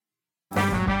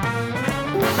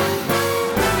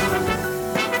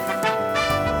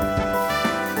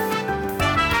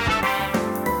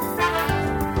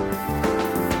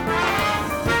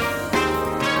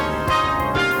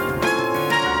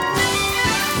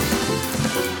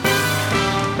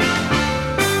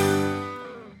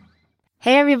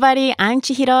Hey everybody, I'm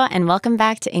Chihiro and welcome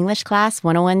back to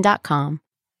EnglishClass101.com.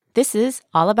 This is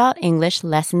All About English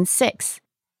Lesson 6.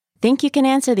 Think you can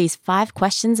answer these 5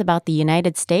 questions about the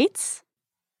United States?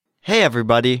 Hey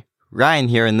everybody, Ryan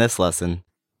here in this lesson.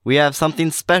 We have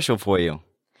something special for you.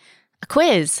 A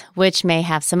quiz, which may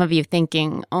have some of you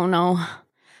thinking, oh no.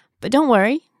 But don't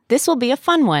worry, this will be a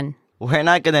fun one. We're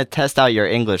not going to test out your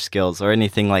English skills or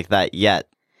anything like that yet.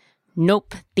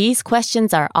 Nope, these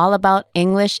questions are all about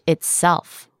English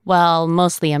itself. Well,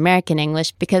 mostly American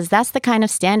English because that's the kind of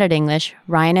standard English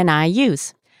Ryan and I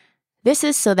use. This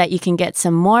is so that you can get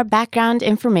some more background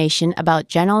information about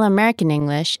general American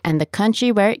English and the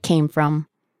country where it came from.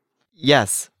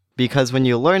 Yes, because when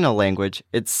you learn a language,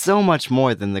 it's so much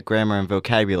more than the grammar and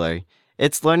vocabulary.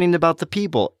 It's learning about the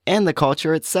people and the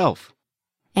culture itself.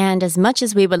 And as much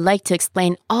as we would like to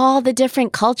explain all the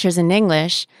different cultures in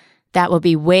English, that would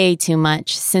be way too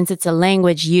much since it's a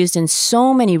language used in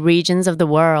so many regions of the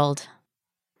world.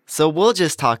 So we'll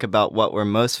just talk about what we're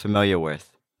most familiar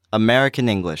with, American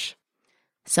English.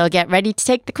 So get ready to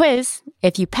take the quiz.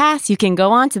 If you pass, you can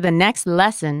go on to the next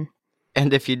lesson.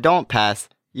 And if you don't pass,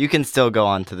 you can still go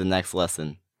on to the next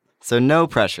lesson. So no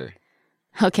pressure.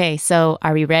 Okay, so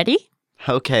are we ready?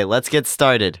 Okay, let's get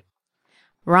started.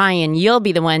 Ryan, you'll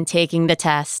be the one taking the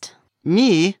test.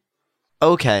 Me?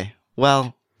 Okay,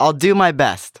 well, I'll do my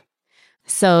best.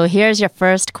 So here's your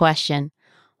first question.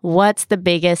 What's the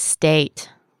biggest state?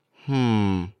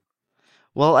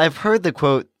 Well, I've heard the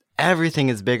quote, everything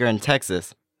is bigger in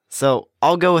Texas. So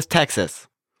I'll go with Texas.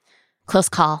 Close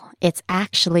call. It's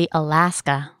actually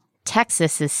Alaska.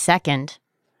 Texas is second.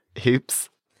 Oops.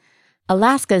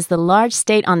 Alaska is the large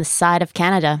state on the side of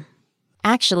Canada.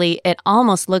 Actually, it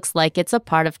almost looks like it's a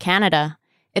part of Canada.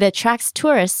 It attracts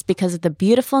tourists because of the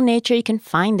beautiful nature you can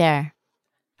find there.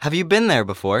 Have you been there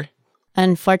before?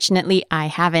 Unfortunately, I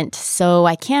haven't, so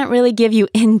I can't really give you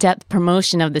in-depth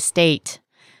promotion of the state.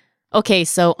 Okay,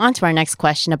 so on to our next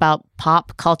question about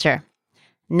pop culture.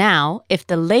 Now, if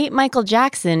the late Michael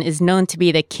Jackson is known to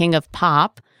be the king of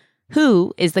pop,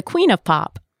 who is the queen of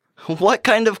pop? What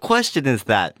kind of question is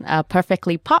that? A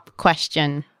perfectly pop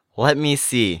question. Let me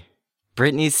see.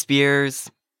 Britney Spears,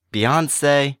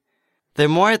 Beyonce. They're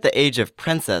more at the age of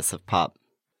princess of pop.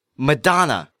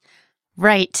 Madonna.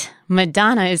 Right.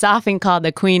 Madonna is often called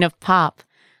the queen of pop.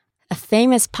 A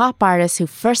famous pop artist who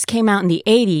first came out in the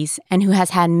 80s and who has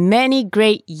had many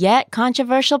great yet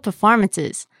controversial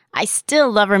performances. I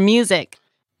still love her music.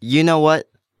 You know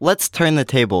what? Let's turn the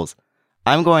tables.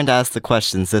 I'm going to ask the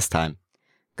questions this time.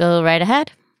 Go right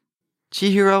ahead.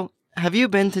 Chihiro, have you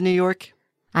been to New York?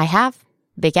 I have.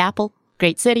 Big Apple.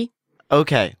 Great city.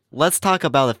 Okay, let's talk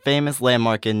about a famous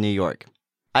landmark in New York.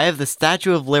 I have the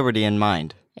Statue of Liberty in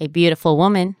mind. A beautiful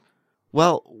woman.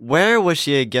 Well, where was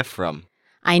she a gift from?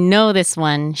 I know this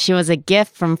one. She was a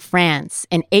gift from France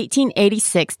in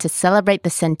 1886 to celebrate the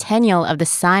centennial of the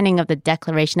signing of the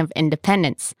Declaration of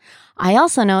Independence. I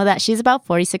also know that she's about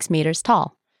 46 meters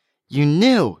tall. You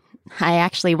knew! I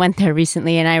actually went there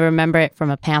recently and I remember it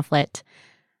from a pamphlet.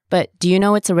 But do you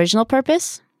know its original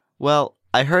purpose? Well,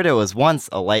 I heard it was once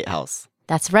a lighthouse.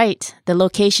 That's right. The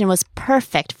location was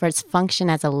perfect for its function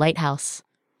as a lighthouse.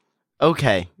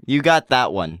 Okay, you got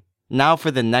that one. Now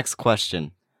for the next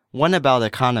question. One about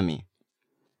economy.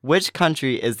 Which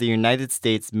country is the United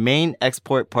States' main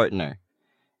export partner?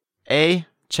 A.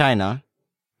 China,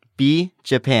 B.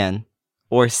 Japan,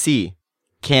 or C.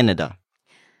 Canada?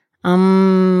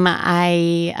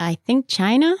 I think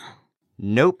China?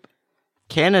 Nope.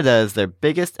 Canada is their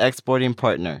biggest exporting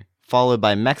partner, followed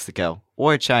by Mexico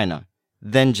or China,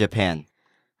 then Japan.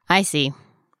 I see.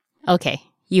 Okay,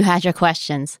 you had your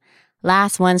questions.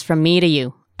 Last one's from me to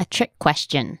you. A trick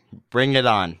question. Bring it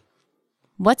on.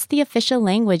 What's the official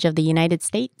language of the United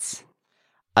States?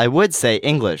 I would say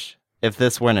English, if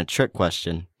this weren't a trick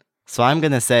question. So I'm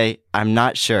going to say I'm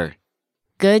not sure.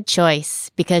 Good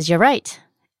choice, because you're right.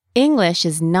 English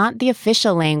is not the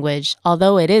official language,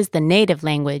 although it is the native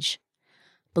language.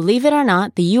 Believe it or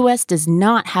not, the U.S. does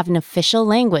not have an official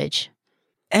language.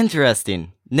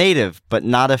 Interesting. Native, but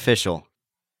not official.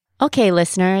 Okay,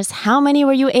 listeners, how many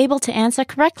were you able to answer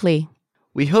correctly?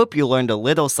 We hope you learned a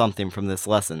little something from this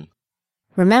lesson.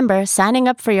 Remember, signing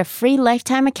up for your free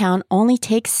lifetime account only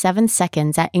takes 7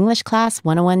 seconds at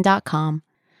EnglishClass101.com.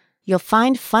 You'll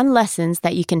find fun lessons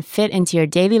that you can fit into your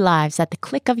daily lives at the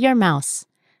click of your mouse.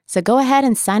 So go ahead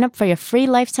and sign up for your free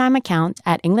lifetime account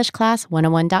at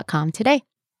EnglishClass101.com today.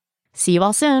 See you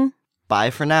all soon. Bye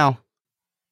for now.